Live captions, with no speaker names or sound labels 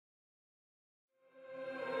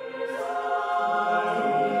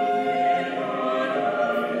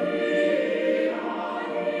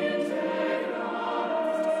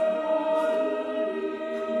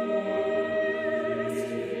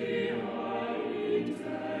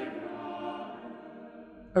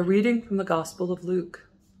A reading from the Gospel of Luke.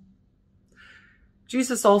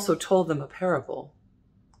 Jesus also told them a parable.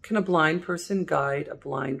 Can a blind person guide a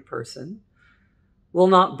blind person? Will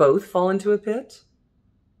not both fall into a pit?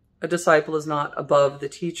 A disciple is not above the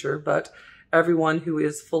teacher, but everyone who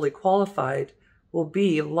is fully qualified will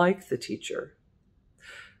be like the teacher.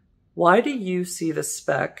 Why do you see the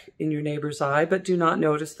speck in your neighbor's eye, but do not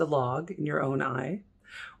notice the log in your own eye?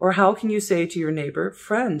 Or how can you say to your neighbor,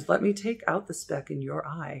 "Friend, let me take out the speck in your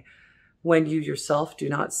eye," when you yourself do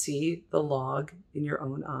not see the log in your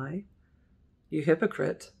own eye? You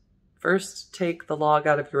hypocrite, first take the log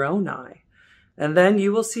out of your own eye, and then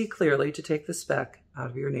you will see clearly to take the speck out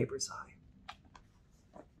of your neighbor's eye.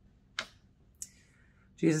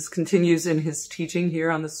 Jesus continues in his teaching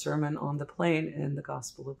here on the Sermon on the Plain in the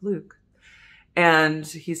Gospel of Luke. And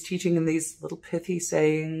he's teaching in these little pithy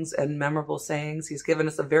sayings and memorable sayings. He's given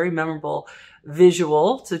us a very memorable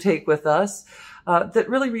visual to take with us that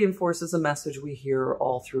really reinforces a message we hear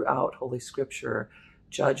all throughout Holy Scripture.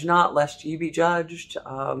 Judge not, lest ye be judged.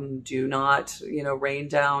 Do not, rain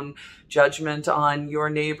down judgment on your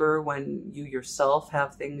neighbor when you yourself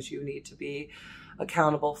have things you need to be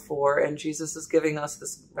accountable for. And Jesus is giving us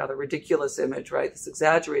this rather ridiculous image, right? This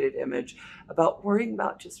exaggerated image about worrying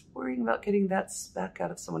about getting that speck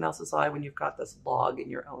out of someone else's eye when you've got this log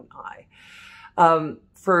in your own eye.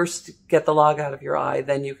 First, get the log out of your eye,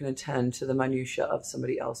 then you can attend to the minutia of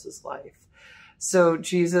somebody else's life. So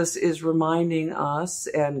Jesus is reminding us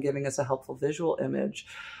and giving us a helpful visual image,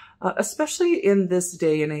 especially in this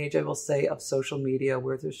day and age, I will say, of social media,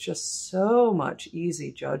 where there's just so much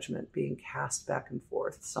easy judgment being cast back and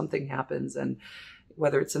forth. Something happens, and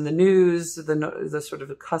whether it's in the news, the sort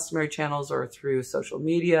of customary channels, or through social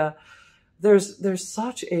media, there's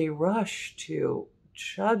such a rush to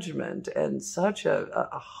judgment and such a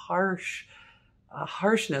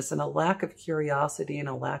harshness and a lack of curiosity and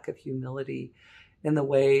a lack of humility in the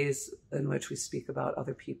ways in which we speak about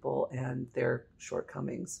other people and their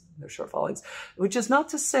shortcomings, their shortfallings, which is not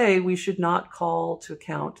to say we should not call to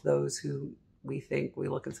account those who we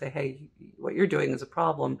look and say, hey, what you're doing is a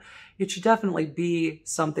problem. It should definitely be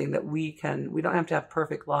something that we don't have to have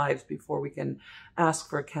perfect lives before we can ask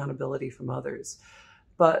for accountability from others.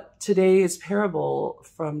 But today's parable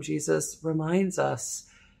from Jesus reminds us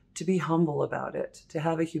to be humble about it, to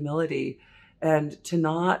have a humility, and to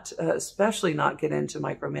not, especially not get into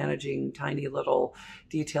micromanaging tiny little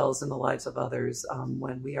details in the lives of others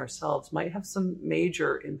when we ourselves might have some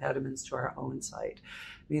major impediments to our own sight.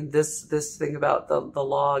 I mean, this thing about the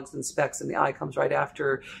logs and specks in the eye comes right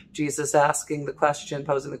after Jesus posing the question,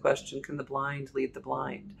 can the blind lead the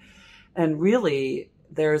blind? And really,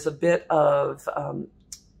 there's a bit of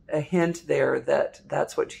a hint there that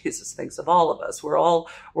that's what Jesus thinks of all of us. We're all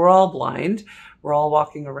blind. We're all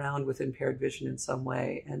walking around with impaired vision in some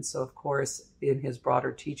way. And so, of course, in his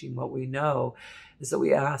broader teaching, what we know is that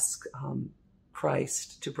we ask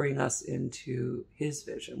Christ to bring us into his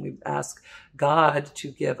vision. We ask God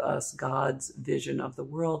to give us God's vision of the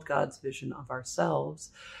world, God's vision of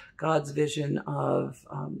ourselves, God's vision of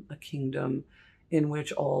a kingdom in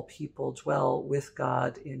which all people dwell with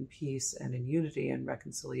God in peace and in unity and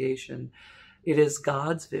reconciliation. It is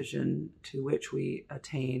God's vision to which we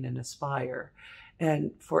attain and aspire.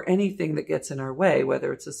 And for anything that gets in our way,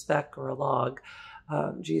 whether it's a speck or a log,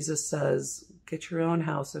 Jesus says, get your own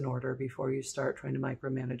house in order before you start trying to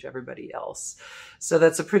micromanage everybody else. So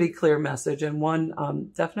that's a pretty clear message, and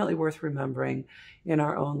one definitely worth remembering in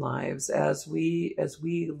our own lives as we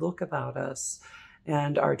look about us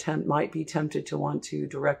and might be tempted to want to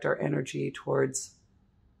direct our energy towards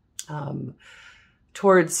the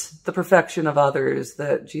perfection of others,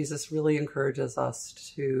 that Jesus really encourages us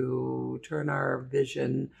to turn our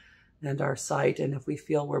vision and our sight. And if we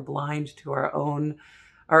feel we're blind to our own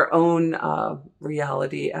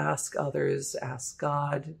reality, ask others, ask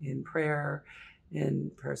God in prayer,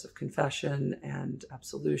 in prayers of confession and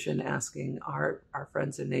absolution, asking our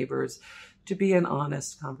friends and neighbors to be in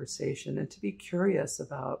honest conversation and to be curious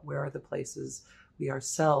about where are the places we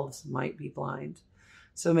ourselves might be blind.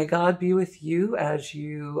 So may God be with you as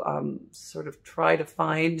you sort of try to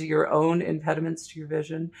find your own impediments to your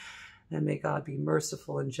vision. And may God be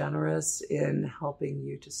merciful and generous in helping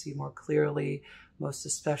you to see more clearly, most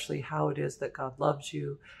especially how it is that God loves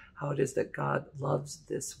you, how it is that God loves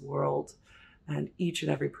this world and each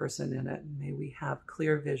and every person in it. May we have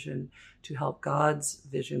clear vision to help God's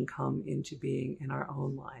vision come into being in our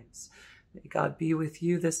own lives. May God be with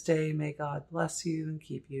you this day. May God bless you and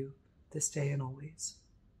keep you this day and always.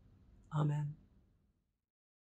 Amen.